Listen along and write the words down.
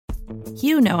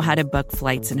You know how to book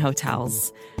flights and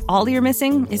hotels. All you're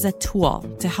missing is a tool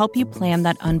to help you plan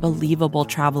that unbelievable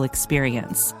travel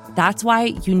experience. That's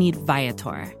why you need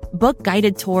Viator. Book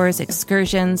guided tours,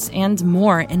 excursions, and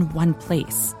more in one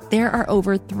place. There are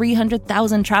over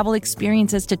 300,000 travel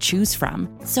experiences to choose from,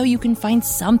 so you can find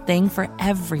something for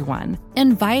everyone.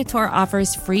 And Viator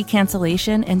offers free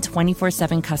cancellation and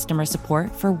 24/7 customer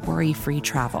support for worry-free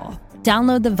travel.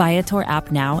 Download the Viator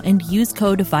app now and use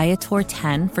code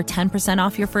Viator10 for 10%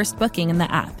 off your first booking in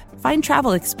the app. Find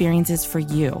travel experiences for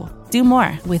you. Do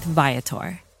more with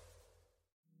Viator.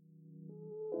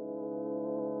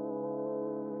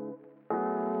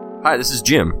 Hi, this is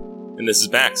Jim. And this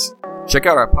is Max. Check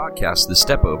out our podcast, The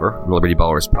Step Over, the Liberty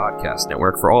Ballers Podcast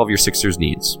Network, for all of your Sixers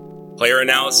needs. Player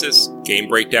analysis, game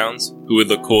breakdowns, who would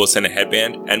look coolest in a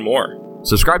headband, and more.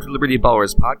 Subscribe to Liberty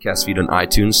Ballers podcast feed on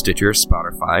iTunes, Stitcher,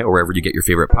 Spotify, or wherever you get your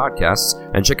favorite podcasts,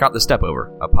 and check out The Step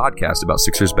Over, a podcast about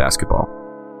Sixers basketball.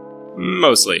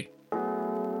 Mostly.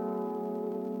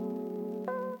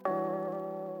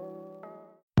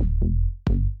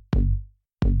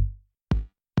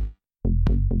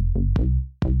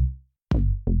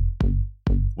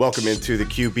 Welcome into the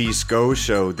QB SCO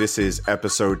Show. This is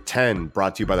episode 10,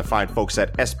 brought to you by the fine folks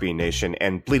at SB Nation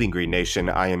and Bleeding Green Nation.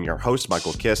 I am your host,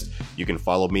 Michael Kist. You can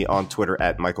follow me on Twitter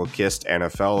at Michael Kist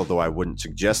NFL, although I wouldn't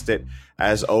suggest it.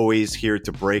 As always, here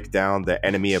to break down the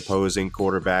enemy opposing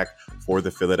quarterback for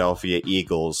the Philadelphia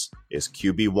Eagles is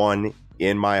QB1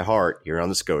 in my heart here on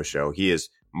the SCO Show. He is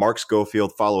Mark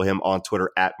Schofield. Follow him on Twitter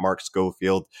at Mark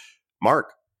Schofield.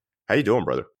 Mark, how you doing,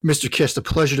 brother? Mr. Kist, a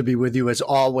pleasure to be with you as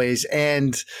always.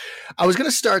 And I was going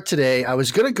to start today. I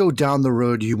was going to go down the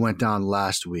road you went down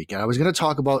last week. And I was going to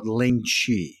talk about Ling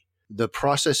Chi, the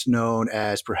process known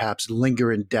as perhaps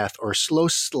linger in death or slow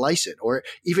slice it, or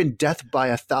even death by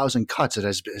 1,000 cuts. It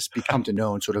has become to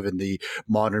known sort of in the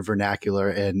modern vernacular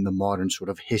and the modern sort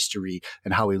of history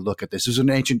and how we look at this. It was an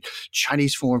ancient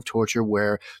Chinese form of torture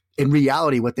where in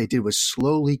reality, what they did was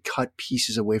slowly cut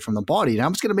pieces away from the body. And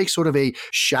I'm just going to make sort of a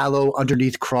shallow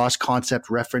underneath cross concept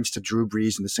reference to Drew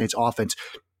Brees and the Saints offense.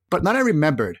 But then I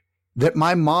remembered that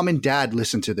my mom and dad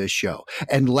listened to this show.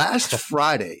 And last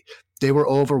Friday, they were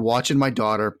over watching my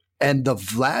daughter, and the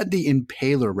Vlad the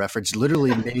Impaler reference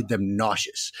literally made them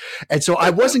nauseous. And so I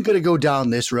wasn't going to go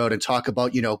down this road and talk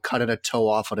about, cutting a toe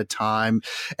off at a time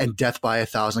and death by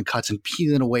 1,000 cuts and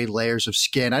peeling away layers of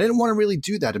skin. I didn't want to really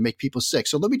do that and make people sick.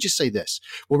 So let me just say this.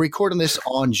 We're recording this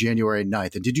on January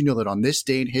 9th. And did you know that on this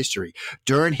day in history,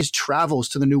 during his travels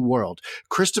to the New World,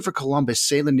 Christopher Columbus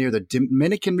sailing near the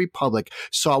Dominican Republic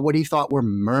saw what he thought were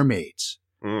mermaids.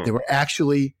 They were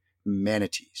actually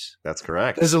manatees. That's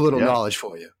correct. There's a little knowledge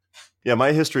for you. Yeah,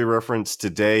 my history reference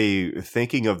today,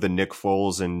 thinking of the Nick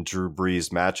Foles and Drew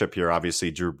Brees matchup here. Obviously,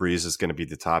 Drew Brees is going to be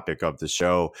the topic of the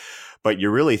show. But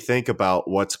you really think about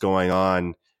what's going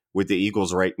on with the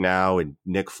Eagles right now and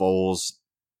Nick Foles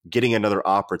getting another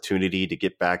opportunity to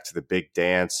get back to the big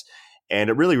dance. And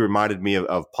it really reminded me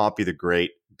of Pompey the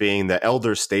Great, being the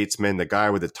elder statesman, the guy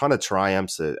with a ton of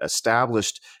triumphs, an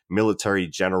established military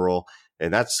general.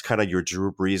 And that's kind of your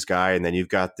Drew Brees guy. And then you've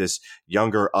got this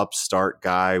younger upstart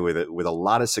guy with a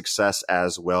lot of success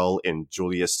as well in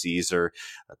Julius Caesar,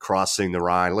 crossing the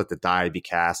Rhine, let the die be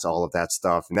cast, all of that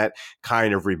stuff. And that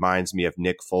kind of reminds me of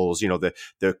Nick Foles.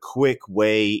 The quick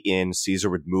way in Caesar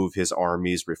would move his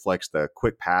armies reflects the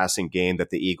quick passing game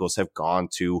that the Eagles have gone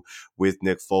to with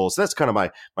Nick Foles. That's kind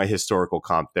of my historical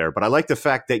comp there. But I like the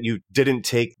fact that you didn't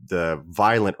take the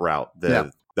violent route,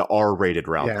 the R-rated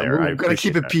route there. We're going to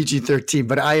keep it PG-13,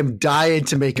 but I am dying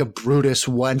to make a Brutus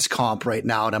Wentz comp right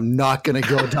now, and I'm not going to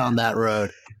go down that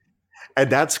road.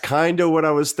 And that's kind of what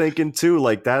I was thinking too.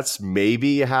 Like, that's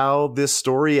maybe how this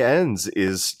story ends,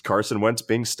 is Carson Wentz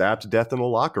being stabbed to death in the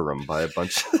locker room by a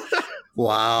bunch.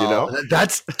 Wow.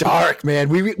 That's dark, man.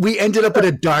 We ended up in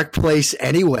a dark place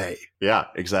anyway. Yeah,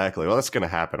 exactly. Well, that's going to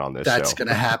happen on this show. That's going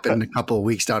to happen a couple of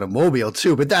weeks down in Mobile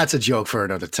too, but that's a joke for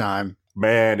another time.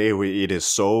 Man, it is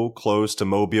so close to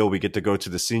Mobile. We get to go to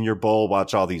the Senior Bowl,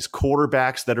 watch all these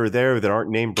quarterbacks that are there that aren't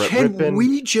named Brett Rippon. Can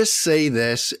we just say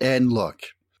this? And look,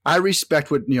 I respect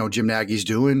what Jim Nagy's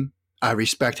doing. I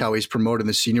respect how he's promoting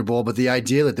the Senior Bowl, but the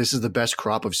idea that this is the best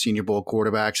crop of Senior Bowl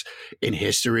quarterbacks in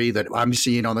history that I'm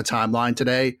seeing on the timeline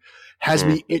today has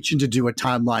me itching to do a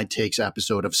Timeline Takes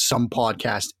episode of some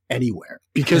podcast anywhere.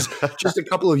 Because just a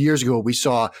couple of years ago, we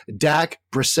saw Dak,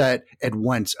 Brissett, and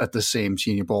Wentz at the same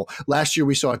Senior Bowl. Last year,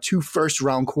 we saw 2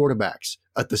 first-round quarterbacks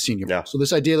at the Senior Bowl. So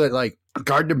this idea that like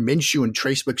Gardner Minshew and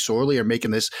Trace McSorley are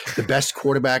making this the best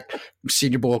quarterback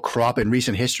Senior Bowl crop in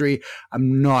recent history,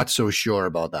 I'm not so sure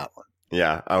about that one.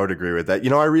 Yeah, I would agree with that.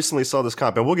 I recently saw this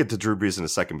comp, and we'll get to Drew Brees in a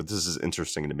second, but this is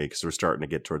interesting to me because we're starting to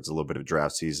get towards a little bit of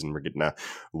draft season. We're getting a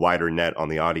wider net on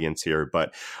the audience here.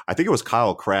 But I think it was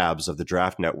Kyle Krabs of the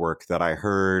Draft Network that I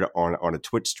heard on a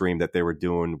Twitch stream that they were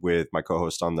doing with my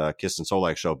co-host on the Kiss and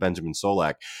Solak show, Benjamin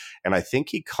Solak. And I think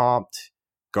he comped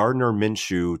Gardner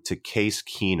Minshew to Case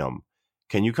Keenum.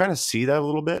 Can you kind of see that a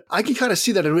little bit? I can kind of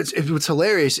see that. And what's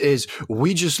hilarious is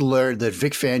we just learned that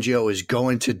Vic Fangio is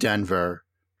going to Denver,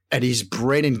 and he's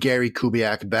bringing Gary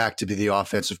Kubiak back to be the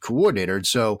offensive coordinator. And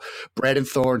so Brandon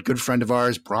Thorne, good friend of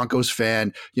ours, Broncos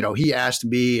fan, he asked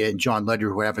me and John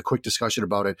Ledger, who have a quick discussion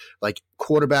about it, like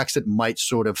quarterbacks that might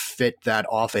sort of fit that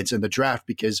offense in the draft,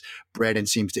 because Brandon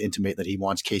seems to intimate that he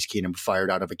wants Case Keenum fired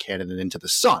out of a cannon and into the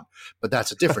sun. But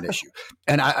that's a different issue.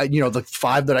 And the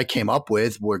 5 that I came up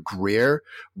with were Greer,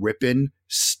 Rippon,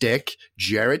 Stick,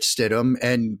 Jarrett Stidham,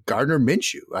 and Gardner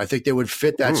Minshew. I think they would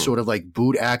fit that sort of like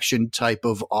boot action type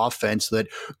of offense that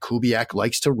Kubiak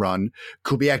likes to run.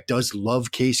 Kubiak does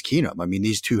love Case Keenum. I mean,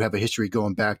 these two have a history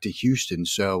going back to Houston.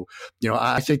 So,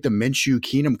 I think the Minshew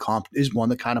Keenum comp is one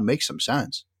that kind of makes some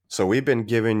sense. So we've been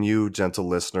giving you, gentle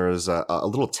listeners, a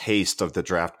little taste of the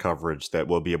draft coverage that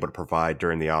we'll be able to provide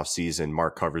during the offseason.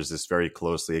 Mark covers this very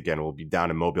closely. Again, we'll be down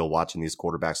in Mobile watching these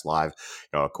quarterbacks live.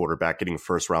 A quarterback getting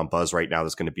first-round buzz right now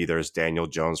that's going to be there is Daniel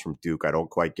Jones from Duke. I don't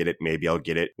quite get it. Maybe I'll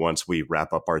get it once we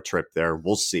wrap up our trip there.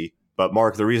 We'll see. But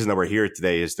Mark, the reason that we're here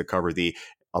today is to cover the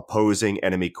opposing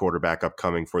enemy quarterback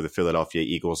upcoming for the Philadelphia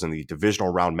Eagles in the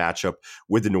divisional round matchup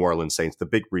with the New Orleans Saints, the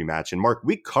big rematch. And Mark,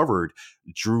 we covered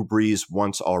Drew Brees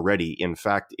once already. In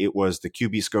fact, it was the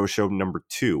QB Sco show number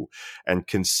 2. And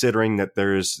considering that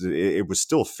it was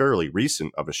still fairly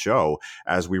recent of a show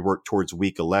as we work towards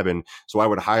week 11. So I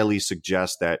would highly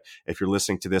suggest that if you're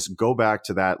listening to this, go back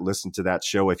to that, listen to that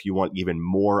show if you want even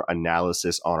more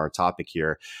analysis on our topic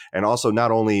here. And also,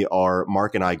 not only are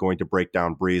Mark and I going to break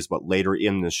down Brees, but later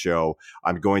in the show,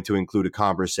 I'm going to include a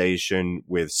conversation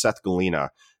with Seth Galina,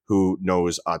 who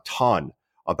knows a ton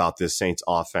about this Saints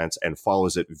offense and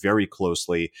follows it very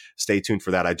closely. Stay tuned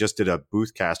for that. I just did a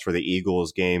booth cast for the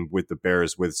Eagles game with the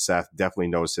Bears with Seth. Definitely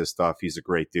knows his stuff. He's a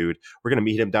great dude. We're going to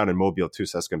meet him down in Mobile too,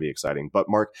 so that's going to be exciting. But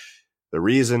Mark, the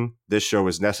reason this show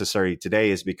is necessary today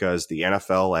is because the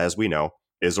NFL, as we know,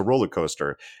 is a roller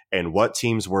coaster, and what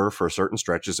teams were for certain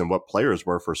stretches and what players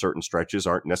were for certain stretches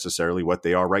aren't necessarily what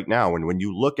they are right now. And when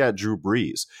you look at Drew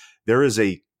Brees, there is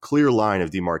a clear line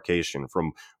of demarcation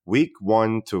from week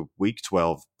 1 to week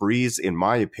 12. Brees, in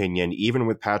my opinion, even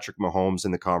with Patrick Mahomes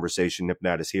in the conversation nipping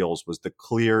at his heels, was the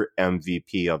clear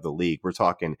MVP of the league. We're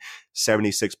talking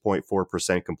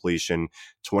 76.4% completion,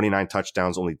 29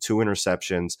 touchdowns, only 2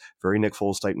 interceptions, very Nick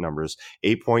Foles type numbers,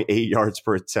 8.8 yards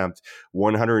per attempt,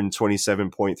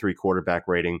 127.3 quarterback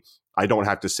rating. I don't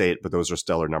have to say it, but those are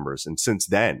stellar numbers. And since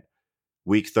then,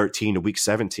 week 13 to week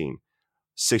 17,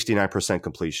 69%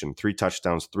 completion, 3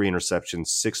 touchdowns, 3 interceptions,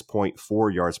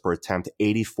 6.4 yards per attempt,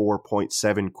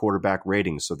 84.7 quarterback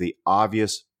rating. So the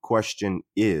obvious question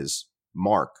is,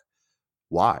 Mark,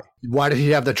 why? Why did he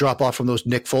have the drop off from those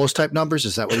Nick Foles type numbers?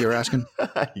 Is that what you're asking?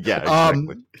 Yeah,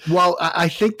 exactly. Well, I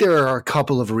think there are a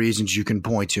couple of reasons you can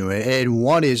point to. And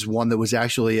one is one that was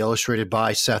actually illustrated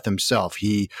by Seth himself.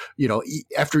 He,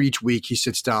 after each week, he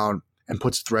sits down and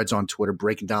puts threads on Twitter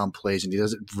breaking down plays, and he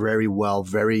does it very well,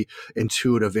 very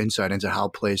intuitive insight into how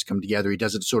plays come together. He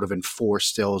does it sort of in 4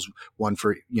 stills, one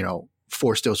for,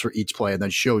 4 stills for each play, and then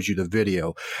shows you the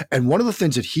video. And one of the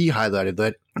things that he highlighted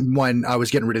that when I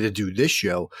was getting ready to do this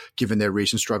show, given their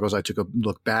recent struggles, I took a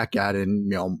look back at it,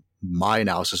 and, my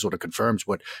analysis sort of confirms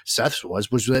what Seth's was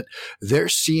that they're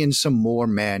seeing some more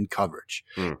man coverage.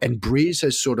 And Brees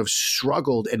has sort of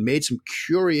struggled and made some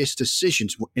curious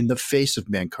decisions in the face of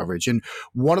man coverage. And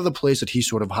one of the plays that he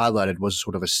sort of highlighted was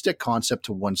sort of a stick concept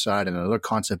to one side and another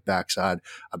concept backside.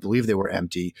 I believe they were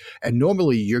empty. And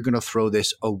normally you're going to throw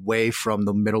this away from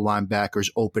the middle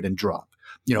linebackers, open and drop.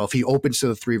 If he opens to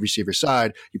the 3 receiver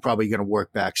side, you're probably going to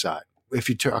work backside. If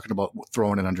you're talking about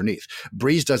throwing it underneath,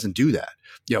 Brees doesn't do that.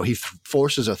 He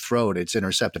forces a throw and it's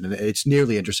intercepted, and it's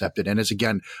nearly intercepted, and it's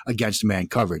again against man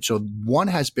coverage. So one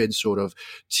has been sort of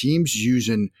teams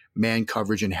using man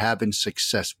coverage and having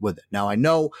success with it. Now I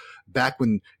know back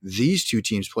when these two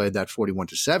teams played that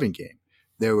 41-7 game,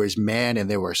 there was man and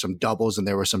there were some doubles and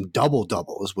there were some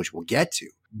doubles, which we'll get to.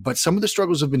 But some of the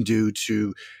struggles have been due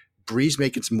to Brees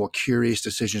making some more curious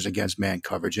decisions against man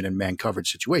coverage and in man coverage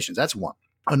situations. That's one.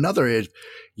 Another is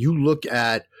you look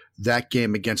at that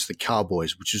game against the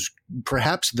Cowboys, which is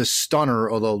perhaps the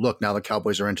stunner, although look, now the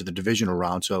Cowboys are into the divisional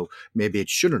round, so maybe it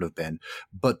shouldn't have been.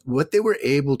 But what they were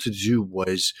able to do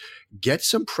was get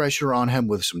some pressure on him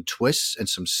with some twists and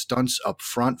some stunts up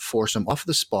front, force him off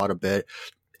the spot a bit,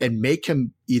 and make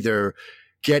him either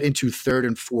get into third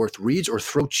and fourth reads or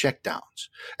throw checkdowns.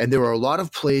 And there were a lot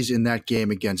of plays in that game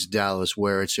against Dallas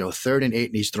where it's, 3rd and 8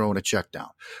 and he's throwing a check down,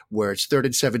 where it's 3rd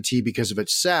and 17 because of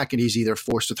its sack and he's either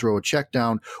forced to throw a check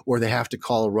down or they have to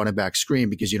call a running back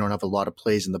screen because you don't have a lot of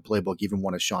plays in the playbook, even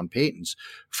one of Sean Payton's,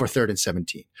 for 3rd and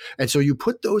 17. And so you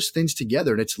put those things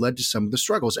together and it's led to some of the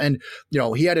struggles. And,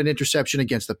 he had an interception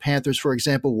against the Panthers, for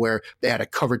example, where they had a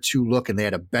cover 2 look and they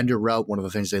had a bender route, one of the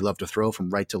things they love to throw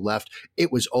from right to left.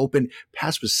 It was open.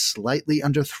 Pass was slightly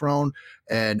underthrown,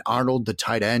 and Arnold, the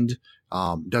tight end,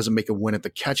 doesn't make a win at the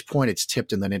catch point. It's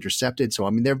tipped and then intercepted. So,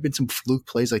 there have been some fluke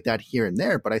plays like that here and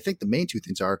there, but I think the main two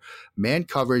things are man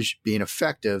coverage being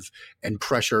effective and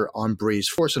pressure on Brees,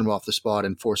 forcing him off the spot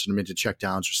and forcing him into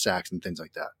checkdowns or sacks and things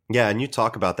like that. Yeah, and you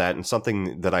talk about that, and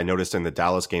something that I noticed in the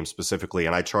Dallas game specifically,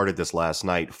 and I charted this last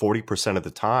night, 40% of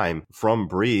the time from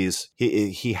Brees,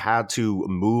 he had to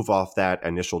move off that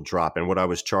initial drop. And what I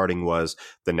was charting was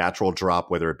the natural drop,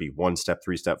 whether it be 1 step,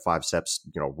 3 step, 5 steps,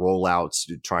 rollouts,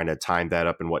 trying to time that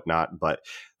up and whatnot. But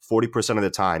 40% of the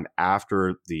time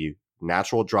after the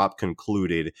natural drop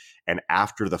concluded and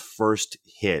after the first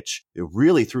hitch, it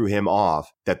really threw him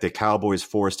off that the Cowboys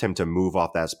forced him to move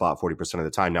off that spot 40% of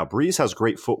the time. Now, Brees has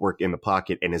great footwork in the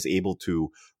pocket and is able to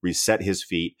reset his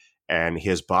feet and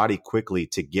his body quickly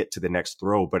to get to the next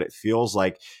throw, but it feels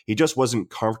like he just wasn't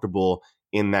comfortable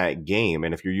in that game.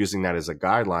 And if you're using that as a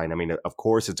guideline, of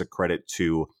course, it's a credit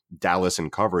to Dallas in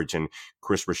coverage and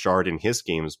Chris Richard in his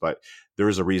games, but there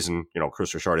is a reason,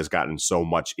 Chris Richard has gotten so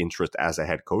much interest as a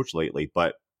head coach lately.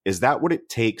 But is that what it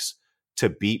takes to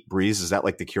beat Brees? Is that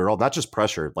like the cure-all? Not just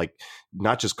pressure, like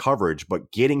not just coverage,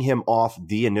 but getting him off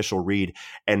the initial read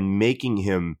and making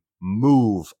him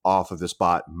move off of the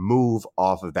spot, move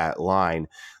off of that line.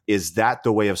 Is that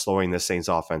the way of slowing the Saints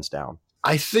offense down?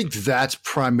 I think that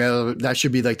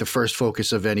should be like the first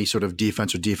focus of any sort of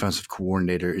defense or defensive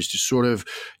coordinator, is to sort of,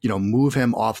 move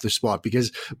him off the spot.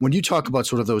 Because when you talk about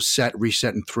sort of those set,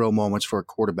 reset, and throw moments for a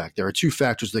quarterback, there are 2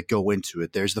 factors that go into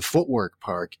it. There's the footwork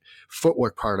part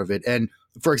of it. And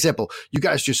for example, you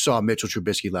guys just saw Mitchell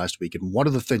Trubisky last week, and one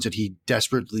of the things that he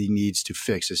desperately needs to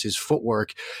fix is his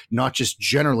footwork, not just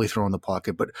generally throwing the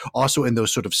pocket, but also in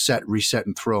those sort of set, reset,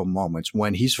 and throw moments.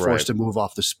 When he's forced to move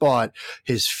off the spot,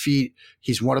 his feet,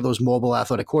 he's one of those mobile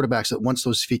athletic quarterbacks that once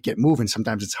those feet get moving,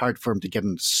 sometimes it's hard for him to get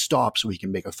him to stop so he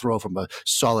can make a throw from a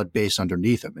solid base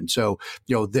underneath him. And so,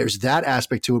 there's that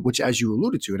aspect to it, which, as you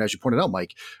alluded to, and as you pointed out,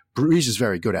 Mike, Brees is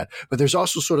very good at. But there's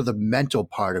also sort of the mental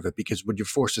part of it, because when you're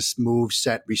forced to move,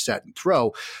 set, reset, and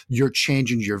throw, you're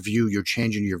changing your view, you're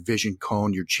changing your vision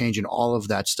cone, you're changing all of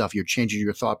that stuff, you're changing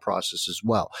your thought process as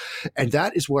well. And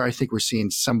that is where I think we're seeing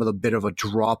some of the bit of a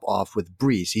drop off with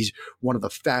Brees. He's one of the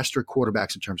faster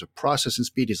quarterbacks in terms of processing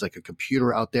speed. He's like a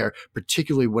computer out there,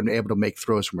 particularly when able to make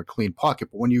throws from a clean pocket.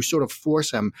 But when you sort of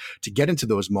force him to get into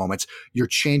those moments, you're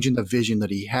changing the vision that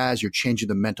he has, you're changing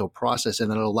the mental process,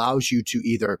 and it allows you to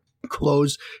either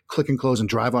click and close and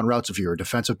drive on routes if you're a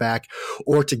defensive back,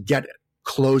 or to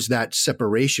close that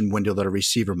separation window that a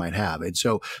receiver might have. And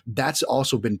so that's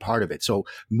also been part of it. So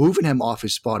moving him off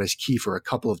his spot is key for a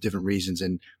couple of different reasons.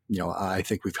 And, I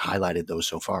think we've highlighted those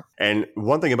so far. And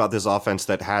one thing about this offense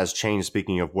that has changed,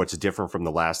 speaking of what's different from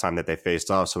the last time that they faced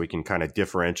off, so we can kind of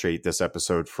differentiate this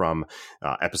episode from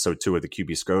episode 2 of the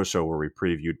QB Sco show where we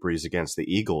previewed Brees against the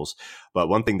Eagles. But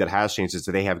one thing that has changed is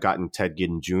that they have gotten Ted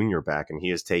Ginn Jr. back, and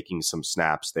he is taking some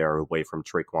snaps there away from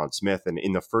Traquan Smith. And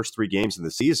in the first 3 games of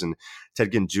the season,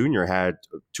 Ted Ginn Jr. had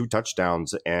 2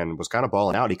 touchdowns and was kind of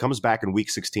balling out. He comes back in week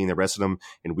 16. They rested him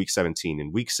in week 17.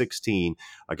 In week 16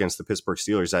 against the Pittsburgh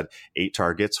Steelers, had 8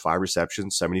 targets, 5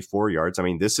 receptions, 74 yards.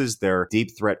 This is their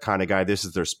deep threat kind of guy. This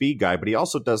is their speed guy, but he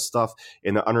also does stuff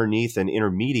in the underneath and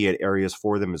intermediate areas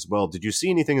for them as well. Did you see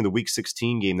anything in the week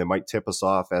 16 game that might tip us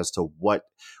off as to what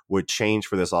would change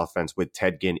for this offense with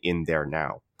Ted Ginn in there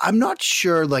now? I'm not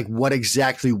sure what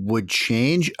exactly would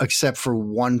change, except for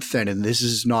one thing, and this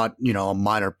is not, a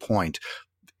minor point.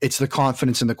 It's the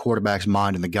confidence in the quarterback's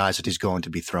mind and the guys that he's going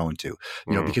to be throwing to,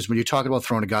 because when you're talking about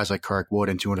throwing to guys like Kirk Wood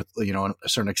and to, a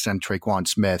certain extent, Traquan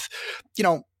Smith,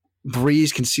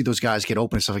 Brees can see those guys get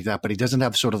open and stuff like that, but he doesn't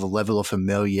have sort of the level of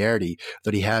familiarity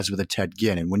that he has with a Ted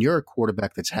Ginn. And when you're a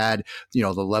quarterback that's had, the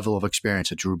level of experience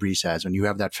that Drew Brees has, when you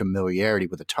have that familiarity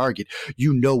with a target,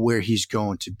 where he's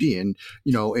going to be. And,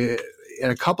 in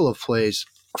a couple of plays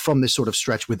from this sort of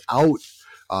stretch without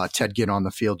Ted Ginn on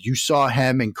the field. You saw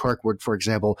him and Kirkwood, for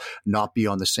example, not be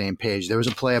on the same page. There was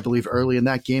a play, I believe, early in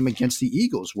that game against the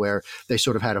Eagles where they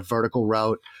sort of had a vertical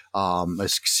route, a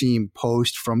seam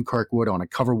post from Kirkwood on a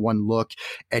cover one look,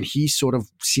 and he sort of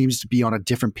seems to be on a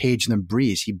different page than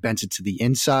Brees. He bends it to the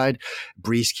inside.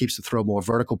 Brees keeps the throw more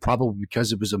vertical, probably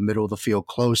because it was a middle of the field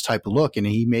close type of look, and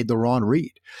he made the wrong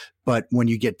read. But when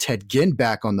you get Ted Ginn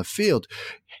back on the field,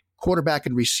 quarterback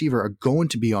and receiver are going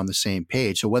to be on the same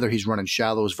page. So whether he's running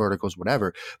shallows, verticals,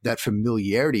 whatever, that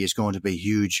familiarity is going to be a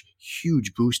huge,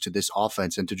 huge boost to this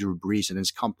offense and to Drew Brees and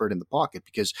his comfort in the pocket,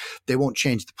 because they won't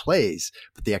change the plays,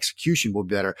 but the execution will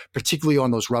be better, particularly on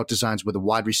those route designs where the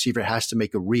wide receiver has to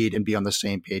make a read and be on the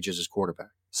same page as his quarterback.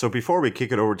 So before we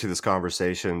kick it over to this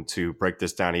conversation to break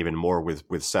this down even more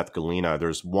with Seth Galina,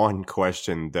 there's one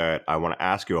question that I want to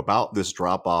ask you about this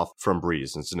drop-off from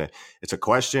Brees. It's a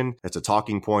question, it's a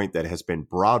talking point that has been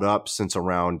brought up since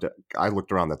around, I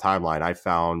looked around the timeline, I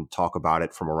found talk about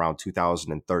it from around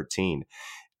 2013.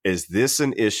 Is this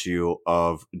an issue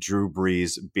of Drew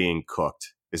Brees being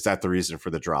cooked? Is that the reason for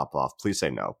the drop-off? Please say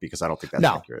no, because I don't think that's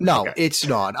accurate. No, okay. It's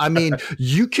not. I mean,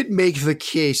 you could make the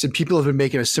case, and people have been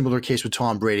making a similar case with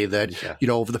Tom Brady, that,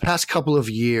 over the past couple of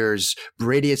years,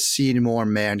 Brady has seen more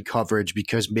man coverage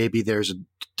because maybe there's a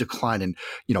decline in,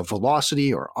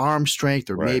 velocity or arm strength,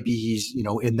 or maybe he's,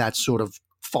 in that sort of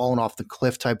fallen off the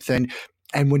cliff type thing.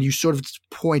 And when you sort of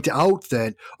point out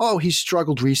that, he's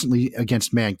struggled recently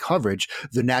against man coverage,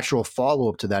 the natural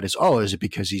follow-up to that is, is it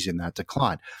because he's in that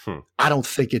decline? I don't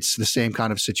think it's the same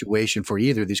kind of situation for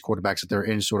either of these quarterbacks, that they're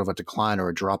in sort of a decline or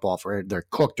a drop-off or they're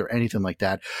cooked or anything like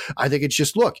that. I think it's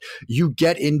just, look, you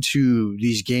get into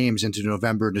these games, into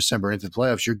November, December, into the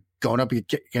playoffs, you're going up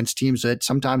against teams that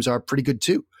sometimes are pretty good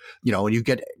too, and you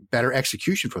get better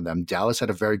execution from them. Dallas had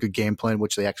a very good game plan,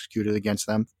 which they executed against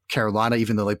them. Carolina,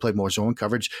 even though they played more zone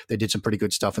coverage, they did some pretty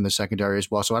good stuff in the secondary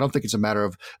as well. So I don't think it's a matter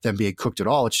of them being cooked at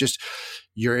all. It's just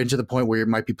you're into the point where you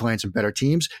might be playing some better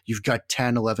teams. You've got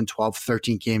 10, 11, 12,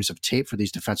 13 games of tape for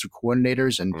these defensive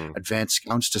coordinators and advanced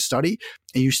scouts to study.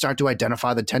 And you start to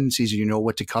identify the tendencies, and you know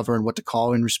what to cover and what to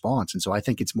call in response. And so I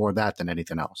think it's more of that than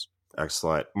anything else.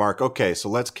 Excellent. Mark, okay, so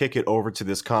let's kick it over to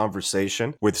this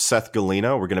conversation with Seth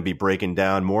Galina. We're going to be breaking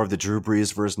down more of the Drew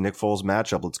Brees versus Nick Foles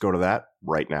matchup. Let's go to that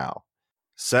right now.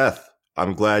 Seth,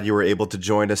 I'm glad you were able to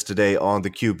join us today on the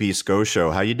QB SCO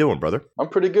Show. How you doing, brother? I'm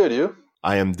pretty good. You?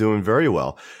 I am doing very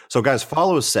well. So, guys,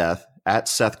 follow Seth at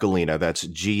Seth Galina. That's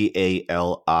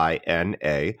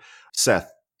Galina.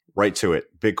 Seth, right to it.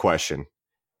 Big question.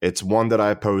 It's one that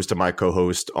I posed to my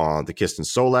co-host on the Kist and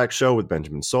Solak show with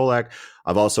Benjamin Solak.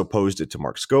 I've also posed it to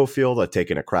Mark Schofield. I've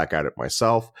taken a crack at it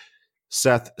myself.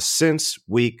 Seth, since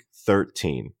week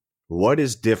 13, what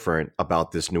is different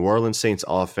about this New Orleans Saints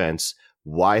offense?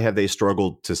 Why have they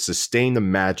struggled to sustain the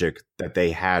magic that they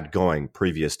had going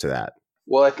previous to that?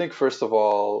 Well, I think, first of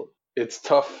all, it's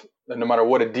tough, no matter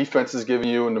what a defense is giving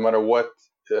you, and no matter what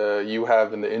you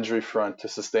have in the injury front, to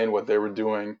sustain what they were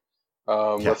doing.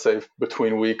 Let's say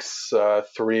between weeks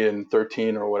 3 and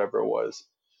 13 or whatever it was.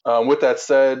 With that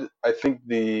said, I think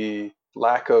the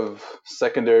lack of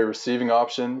secondary receiving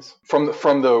options from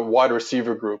the wide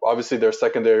receiver group. Obviously, their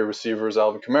secondary receivers,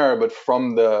 Alvin Kamara, but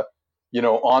from the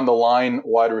on the line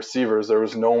wide receivers, there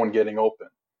was no one getting open.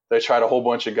 They tried a whole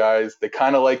bunch of guys. They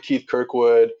kind of like Keith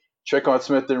Kirkwood. Tre'Quan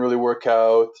Smith didn't really work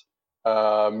out.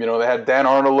 They had Dan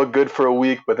Arnold look good for a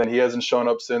week, but then he hasn't shown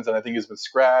up since, and I think he's been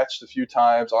scratched a few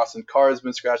times. Austin Carr has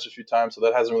been scratched a few times, so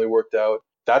that hasn't really worked out.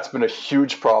 That's been a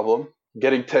huge problem.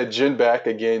 Getting Ted Ginn back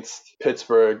against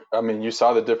Pittsburgh, I mean, you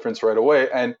saw the difference right away,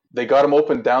 and they got him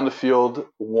open down the field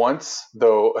once,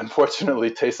 though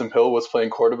unfortunately Taysom Hill was playing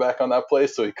quarterback on that play,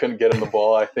 so he couldn't get him the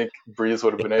ball. I think Brees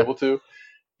would have been able to.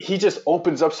 He just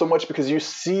opens up so much because you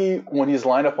see when he's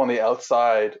lined up on the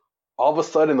outside, all of a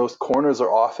sudden those corners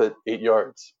are off at 8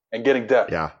 yards and getting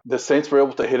depth. Yeah. The Saints were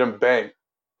able to hit him bang,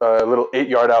 a little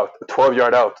 8-yard out, a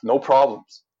 12-yard out, no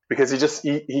problems, because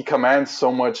he commands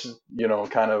so much,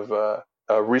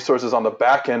 resources on the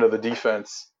back end of the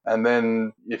defense. And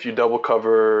then if you double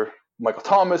cover Michael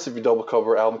Thomas, if you double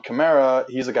cover Alvin Kamara,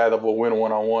 he's a guy that will win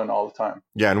one-on-one all the time.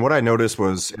 Yeah, and what I noticed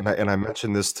was, and I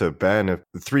mentioned this to Ben,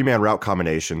 the 3-man route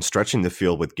combination, stretching the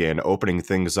field with Ginn, opening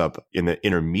things up in the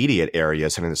intermediate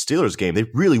areas. And in the Steelers game, they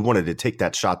really wanted to take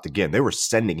that shot to Ginn. They were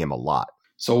sending him a lot.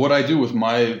 So what I do with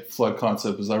my flood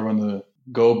concept is I run the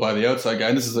go by the outside guy.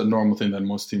 And this is a normal thing that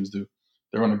most teams do.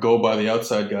 They run a go by the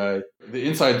outside guy. The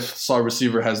inside slot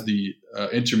receiver has the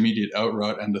intermediate out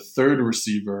route, and the third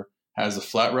receiver has a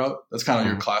flat route. That's kind of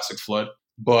your classic flood.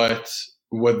 But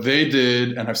what they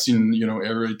did, and I've seen,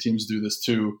 air raid teams do this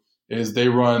too, is they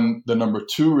run the number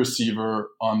 2 receiver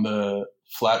on the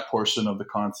flat portion of the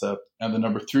concept, and the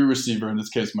number 3 receiver, in this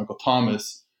case Michael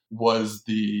Thomas, was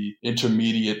the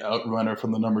intermediate outrunner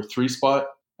from the number 3 spot.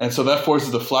 And so that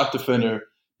forces the flat defender,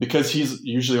 because he's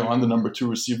usually on the number 2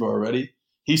 receiver already,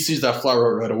 he sees that flat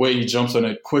route right away, he jumps on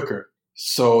it quicker.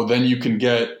 So then you can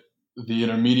get the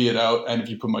intermediate out, and if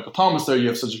you put Michael Thomas there, you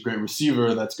have such a great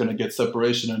receiver that's going to get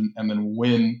separation and then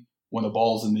win when the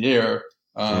ball's in the air.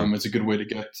 It's a good way to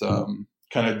get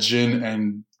kind of Jin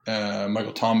and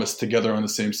Michael Thomas together on the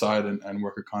same side and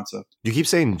work a concept. You keep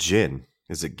saying gin.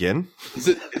 Is it gin? Is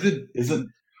it?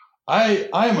 I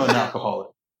am an alcoholic.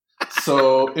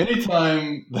 So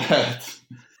anytime that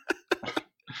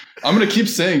I'm going to keep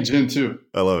saying gin too.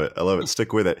 I love it.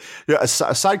 Stick with it. Yeah, a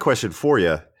side question for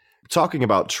you. Talking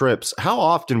about trips, how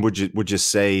often would you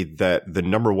say that the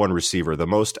number 1 receiver, the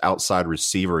most outside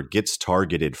receiver, gets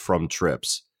targeted from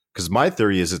trips? Because my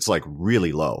theory is it's like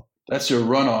really low. That's your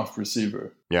runoff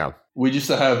receiver. Yeah. We used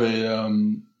to have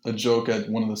a joke at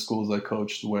one of the schools I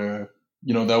coached where,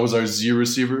 that was our Z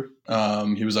receiver.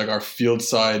 He was like our field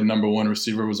side number 1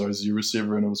 receiver was our Z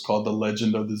receiver, and it was called the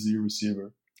legend of the Z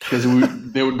receiver. Because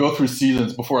they would go through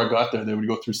seasons, before I got there, they would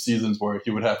go through seasons where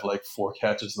he would have like 4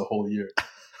 catches the whole year.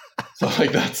 So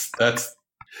like that's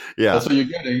what you're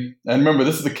getting. And remember,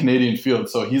 this is the Canadian field,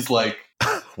 so he's like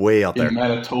way out there in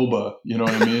Manitoba, you know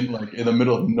what I mean? Like in the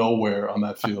middle of nowhere on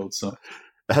that field. So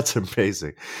that's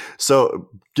amazing. So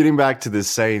getting back to the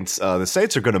Saints are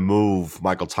going to move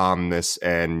Michael Thomas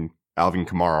and Alvin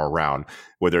Kamara around,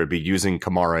 whether it be using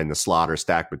Kamara in the slot or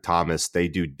stacked with Thomas. They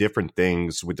do different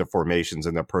things with the formations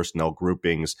and their personnel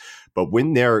groupings. But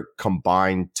when they're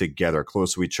combined together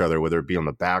close to each other, whether it be on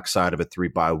the backside of a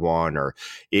 3-by-1 or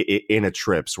in a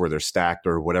trips where they're stacked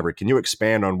or whatever, can you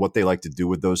expand on what they like to do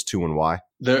with those two and why?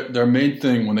 Their main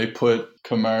thing when they put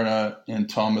Kamara and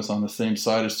Thomas on the same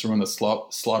side is to run the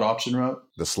slot option route.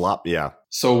 The slot, yeah.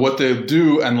 So what they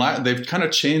do, and they've kind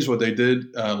of changed what they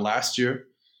did last year.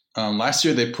 Last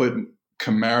year, they put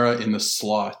Kamara in the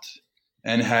slot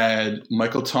and had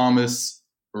Michael Thomas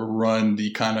run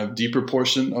the kind of deeper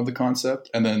portion of the concept,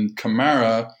 and then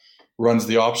Kamara runs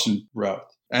the option route.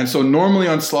 And so normally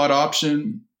on slot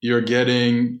option, you're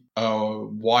getting a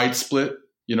wide split.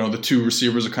 The 2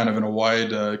 receivers are kind of in a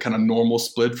wide, kind of normal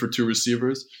split for 2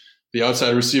 receivers. The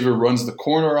outside receiver runs the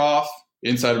corner off.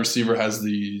 Inside receiver has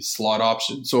the slot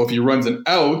option. So if he runs an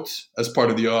out as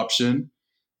part of the option,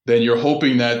 then you're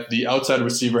hoping that the outside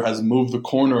receiver has moved the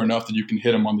corner enough that you can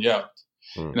hit him on the out.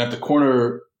 And if the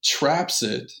corner traps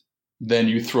it, then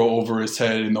you throw over his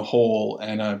head in the hole,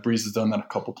 and Brees has done that a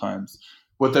couple times.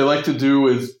 What they like to do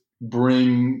is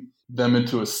bring them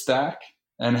into a stack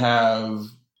and have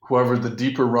whoever the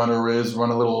deeper runner is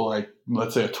run a little, like,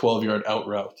 let's say a 12-yard out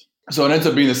route. So it ends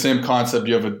up being the same concept.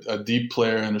 You have a deep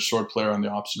player and a short player on the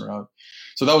option route.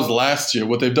 So that was last year.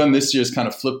 What they've done this year is kind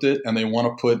of flipped it, and they want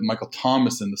to put Michael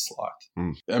Thomas in the slot.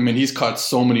 I mean, he's caught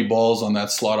so many balls on that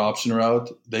slot option route.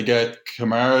 They get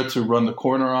Kamara to run the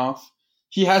corner off.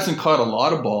 He hasn't caught a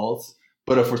lot of balls,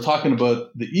 but if we're talking about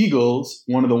the Eagles,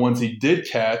 one of the ones he did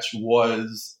catch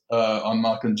was on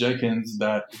Malcolm Jenkins,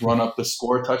 that run up the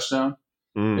score touchdown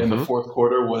in the fourth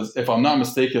quarter was, if I'm not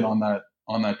mistaken, on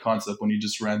that concept when he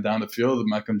just ran down the field.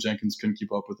 Malcolm Jenkins couldn't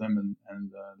keep up with him,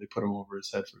 and they put him over his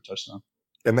head for a touchdown.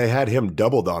 And they had him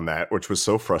doubled on that, which was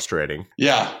so frustrating.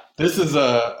 Yeah, this is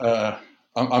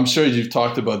I'm sure you've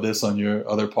talked about this on your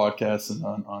other podcasts and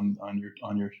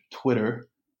on your Twitter,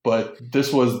 but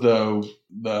this was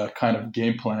the kind of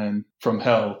game plan from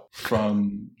hell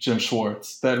from Jim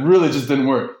Schwartz that really just didn't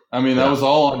work. I mean, that was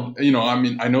all on,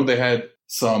 I know they had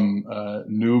some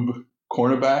noob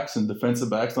cornerbacks and defensive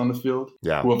backs on the field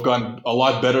who have gotten a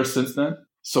lot better since then.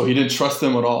 So he didn't trust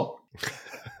them at all.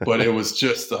 But it was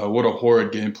just what a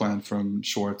horrid game plan from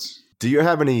Schwartz. Do you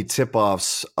have any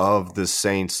tip-offs of the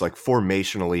Saints, like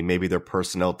formationally, maybe their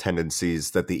personnel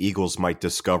tendencies that the Eagles might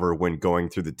discover when going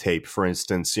through the tape? For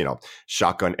instance,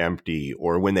 shotgun empty,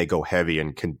 or when they go heavy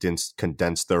and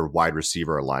condense their wide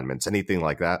receiver alignments, anything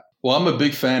like that? Well, I'm a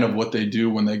big fan of what they do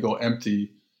when they go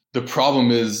empty. The problem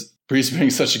is Brees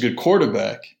being such a good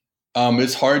quarterback.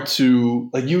 It's hard to,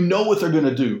 what they're going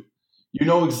to do. You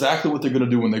know exactly what they're going to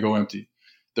do when they go empty.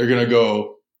 They're going to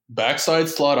go backside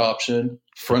slot option,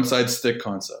 frontside stick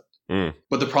concept.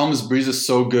 But the problem is Brees is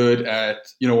so good at,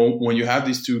 when you have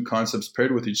these two concepts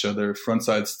paired with each other,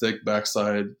 frontside stick,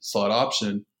 backside slot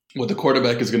option, what the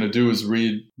quarterback is going to do is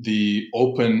read the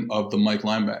open of the Mike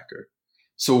linebacker.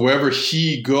 So wherever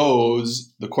he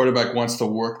goes, the quarterback wants to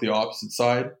work the opposite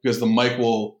side because the Mike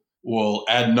will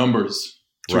add numbers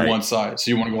to one side.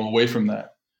 So you want to go away from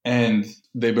that. And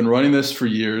they've been running this for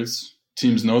years.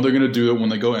 Teams know they're going to do it when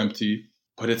they go empty,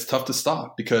 but it's tough to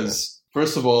stop because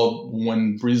First of all,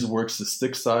 when Brees works the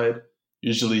stick side,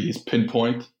 usually he's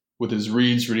pinpoint with his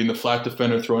reads, reading the flat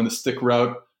defender, throwing the stick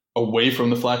route away from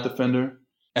the flat defender.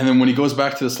 And then when he goes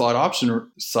back to the slot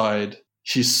option side,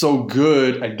 he's so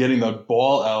good at getting the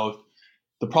ball out.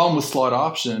 The problem with slot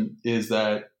option is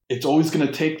that it's always going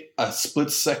to take a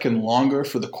split second longer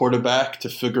for the quarterback to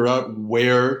figure out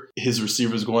where his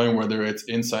receiver is going, whether it's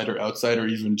inside or outside or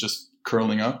even just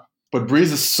curling up. But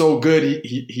Brees is so good,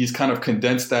 he's kind of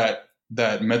condensed that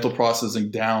mental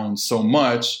processing down so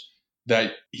much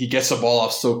that he gets the ball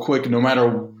off so quick, no matter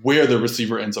where the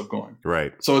receiver ends up going.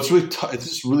 Right. So it's really it's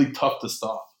just really tough to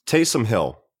stop. Taysom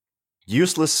Hill,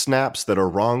 useless snaps that are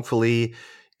wrongfully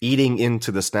eating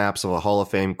into the snaps of a Hall of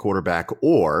Fame quarterback,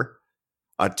 or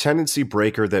a tendency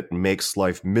breaker that makes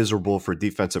life miserable for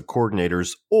defensive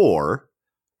coordinators, or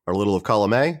a little of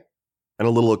column A and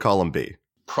a little of column B.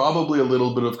 Probably a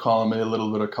little bit of column A, a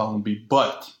little bit of column B,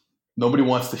 but nobody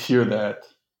wants to hear that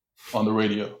on the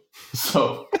radio.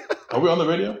 So are we on the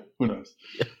radio? Who knows?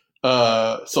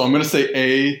 So I'm going to say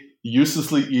A,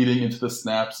 uselessly eating into the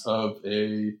snaps of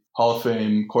a Hall of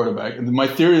Fame quarterback. And my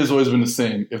theory has always been the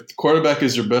same. If the quarterback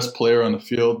is your best player on the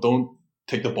field, don't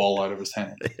take the ball out of his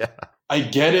hand. Yeah. I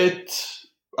get it.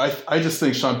 I just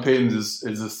think Sean Payton is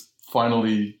just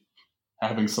finally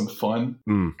having some fun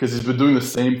because he's been doing the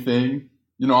same thing.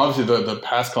 You know, obviously the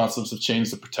pass concepts have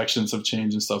changed, the protections have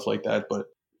changed and stuff like that. But,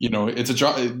 you know, it's a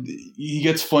drop. He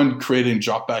gets fun creating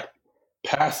drop back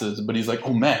passes, but he's like,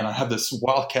 oh man, I have this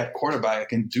wildcat quarterback I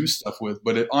can do stuff with.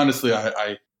 But honestly,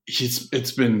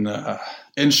 it's been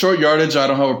in short yardage. I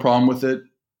don't have a problem with it,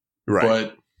 right?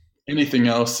 But anything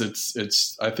else,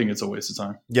 I think it's a waste of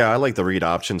time. Yeah, I like the read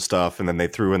option stuff, and then they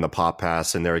threw in the pop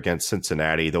pass in there against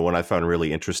Cincinnati. The one I found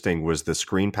really interesting was the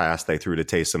screen pass they threw to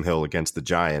Taysom Hill against the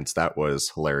Giants. That was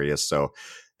hilarious. So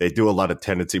they do a lot of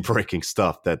tendency breaking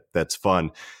stuff that's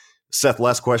fun. Seth,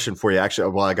 last question for you.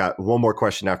 Actually, well, I got one more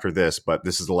question after this, but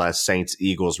this is the last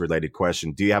Saints-Eagles related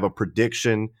question. Do you have a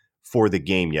prediction for the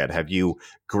game yet? Have you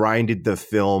grinded the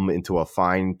film into a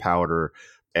fine powder,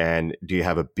 and do you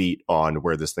have a beat on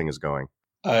where this thing is going?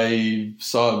 I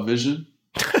saw a vision.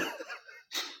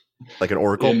 Like an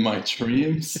oracle? In my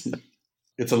dreams.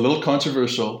 It's a little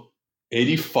controversial.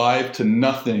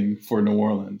 85-0 for New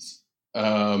Orleans.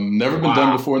 Never been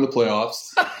done before in the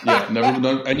playoffs. Yeah, never been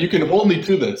done. And you can hold me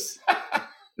to this.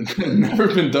 Never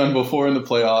been done before in the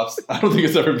playoffs. I don't think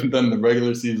it's ever been done in the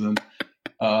regular season.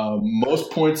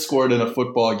 Most points scored in a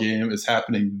football game is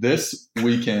happening this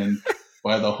weekend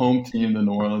by the home team, the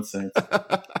New Orleans Saints.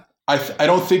 I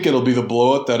don't think it'll be the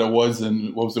blowout that it was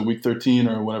in, what was it, week 13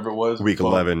 or whatever it was? Week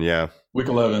 11, yeah. Week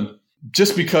 11.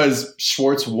 Just because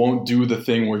Schwartz won't do the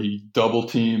thing where he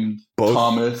double-teamed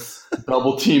Thomas,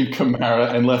 double-teamed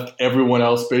Kamara, and left everyone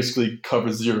else basically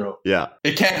cover zero. Yeah.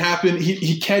 It can't happen.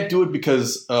 He can't do it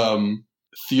because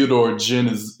Theodore Ginn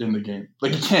is in the game.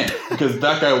 Like, he can't, because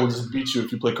that guy will just beat you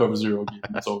if you play cover zero again.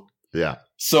 It's over. Yeah.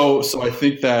 So I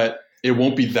think that it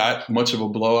won't be that much of a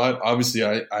blowout. Obviously,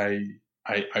 I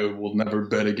will never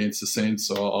bet against the Saints,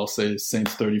 so I'll say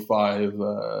Saints 35,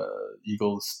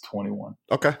 Eagles 21.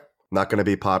 Okay. Not going to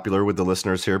be popular with the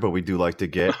listeners here, but we do like to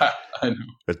get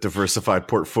a diversified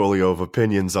portfolio of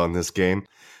opinions on this game.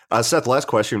 Seth, last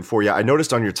question for you. I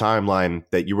noticed on your timeline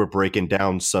that you were breaking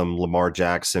down some Lamar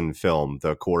Jackson film,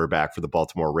 the quarterback for the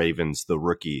Baltimore Ravens, the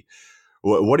rookie.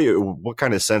 What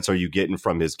kind of sense are you getting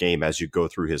from his game as you go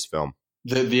through his film?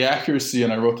 The accuracy,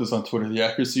 and I wrote this on Twitter, the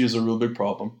accuracy is a real big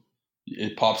problem.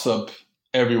 It pops up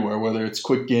everywhere, whether it's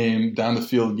quick game, down the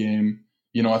field game.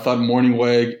 You know, I thought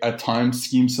Morningweg at times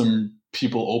schemed some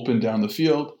people open down the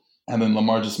field, and then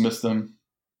Lamar just missed them.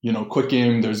 You know, quick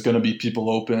game, there's going to be people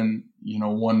open. You know,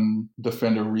 one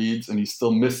defender reads, and he's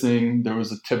still missing. There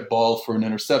was a tip ball for an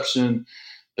interception.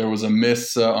 There was a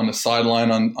miss on the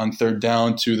sideline on third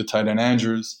down to the tight end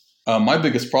Andrews. My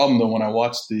biggest problem, though, when I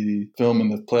watched the film in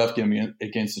the playoff game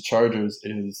against the Chargers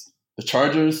is the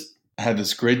Chargers had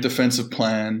this great defensive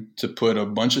plan to put a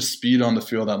bunch of speed on the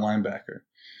field at linebacker.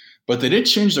 But they did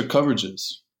change their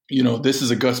coverages. You know, this is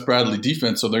a Gus Bradley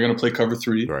defense, so they're going to play cover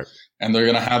 3. Right. And they're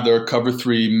going to have their cover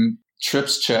 3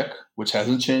 trips check, which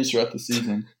hasn't changed throughout the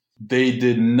season. They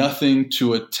did nothing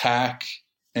to attack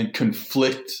and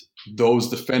conflict those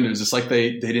defenders. It's like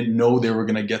they didn't know they were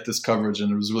going to get this coverage,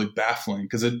 and it was really baffling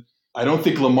because I don't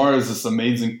think Lamar is this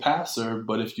amazing passer,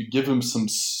 but if you give him some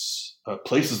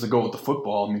places to go with the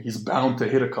football, I mean, he's bound to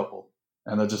hit a couple,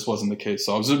 and that just wasn't the case.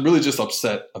 So I was really just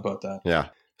upset about that. Yeah.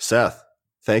 Seth,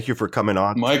 thank you for coming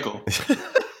on. Michael.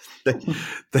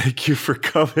 Thank you for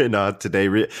coming on today.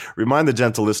 Remind the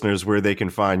gentle listeners where they can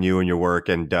find you and your work.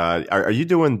 And are you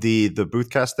doing the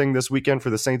boothcast thing this weekend for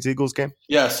the Saints-Eagles game?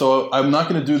 Yeah, so I'm not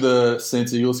going to do the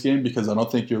Saints-Eagles game because I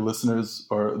don't think your listeners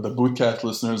or the boothcast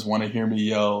listeners want to hear me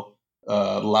yell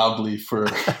loudly for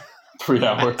 3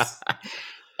 hours.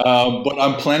 But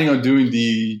I'm planning on doing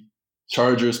the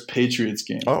Chargers-Patriots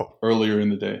game earlier in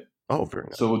the day. Oh, very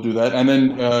nice. So we'll do that. And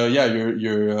then,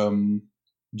 your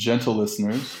gentle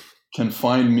listeners can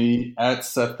find me at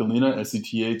Seth Galina,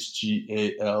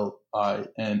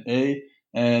 SETHGALINA.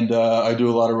 And I do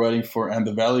a lot of writing for And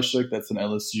the Valley Shook. That's an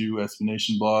LSU SB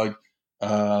Nation blog,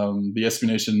 the SB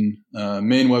Nation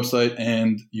main website,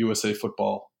 and USA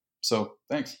Football. So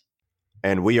thanks.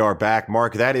 And we are back.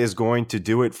 Mark, that is going to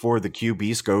do it for the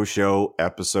QB Show,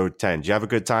 episode 10. Did you have a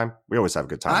good time? We always have a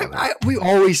good time. We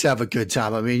always have a good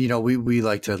time. I mean, we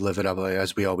like to live it up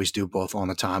as we always do, both on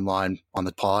the timeline, on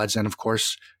the pods, and of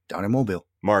course, down in Mobile.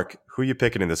 Mark, who are you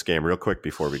picking in this game real quick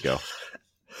before we go?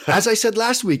 As I said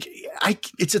last week,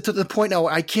 it's to the point now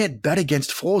I can't bet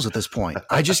against Foles at this point.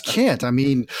 I just can't. I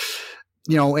mean,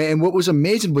 and what was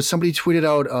amazing was somebody tweeted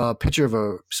out a picture of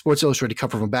a Sports Illustrated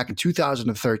cover from back in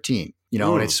 2013,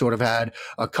 and it sort of had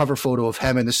a cover photo of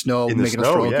him in the snow making a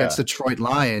throw against the Detroit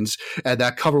Lions. And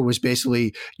that cover was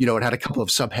basically, it had a couple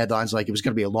of sub headlines like it was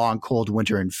going to be a long, cold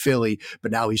winter in Philly,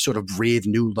 but now he sort of breathed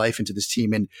new life into this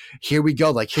team. And here we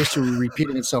go, like history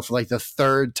repeating itself for like the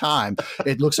third time.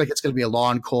 It looks like it's going to be a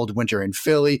long, cold winter in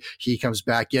Philly. He comes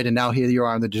back yet, and now here you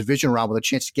are in the division round with a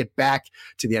chance to get back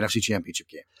to the NFC Championship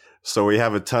game. So we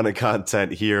have a ton of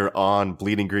content here on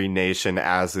Bleeding Green Nation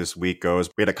as this week goes.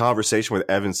 We had a conversation with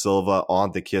Evan Silva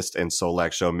on the Kist and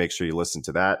Solak show. Make sure you listen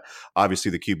to that.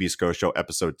 Obviously, the QB Show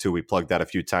episode 2, we plugged that a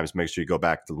few times. Make sure you go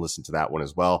back to listen to that one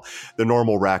as well. The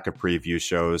normal rack of preview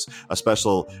shows, a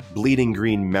special Bleeding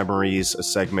Green Memories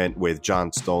segment with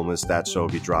John Stolness. That show will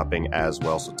be dropping as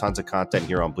well. So tons of content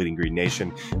here on Bleeding Green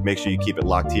Nation. Make sure you keep it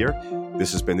locked here.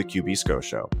 This has been the QB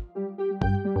Show.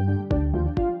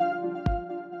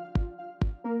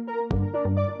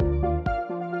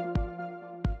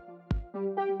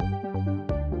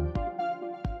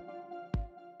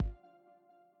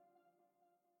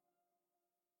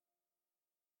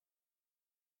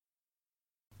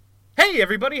 Hey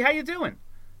everybody, how you doing?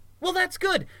 Well, that's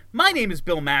good. My name is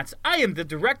Bill Matz. I am the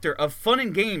director of Fun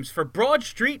and Games for Broad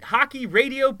Street Hockey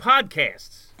Radio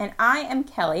Podcasts. And I am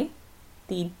Kelly,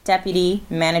 the deputy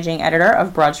managing editor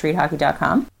of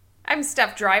BroadStreetHockey.com. I'm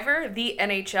Steph Driver, the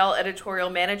NHL editorial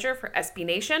manager for SB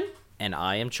Nation. And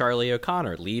I am Charlie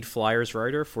O'Connor, lead Flyers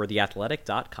writer for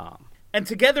TheAthletic.com. And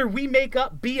together we make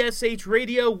up BSH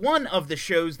Radio, one of the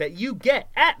shows that you get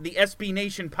at the SB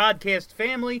Nation podcast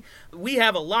family. We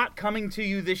have a lot coming to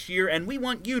you this year, and we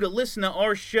want you to listen to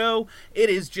our show. It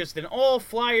is just an all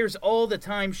Flyers, all the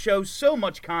time show, so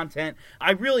much content.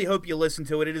 I really hope you listen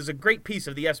to it. It is a great piece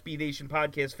of the SB Nation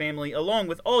podcast family, along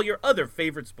with all your other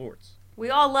favorite sports. We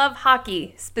all love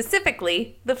hockey,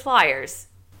 specifically the Flyers.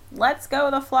 Let's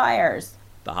go the Flyers.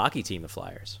 The hockey team of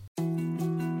Flyers.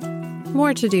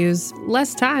 More to-dos,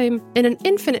 less time, and an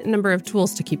infinite number of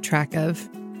tools to keep track of.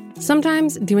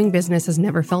 Sometimes doing business has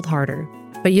never felt harder,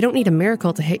 but you don't need a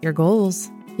miracle to hit your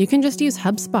goals. You can just use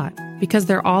HubSpot, because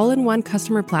their all-in-one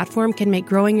customer platform can make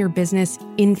growing your business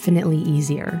infinitely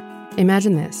easier.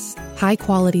 Imagine this: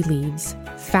 high-quality leads,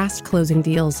 fast closing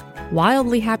deals,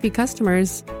 wildly happy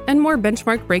customers, and more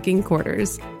benchmark-breaking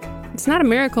quarters. It's not a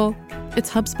miracle,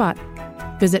 it's HubSpot.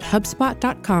 Visit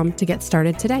HubSpot.com to get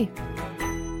started today.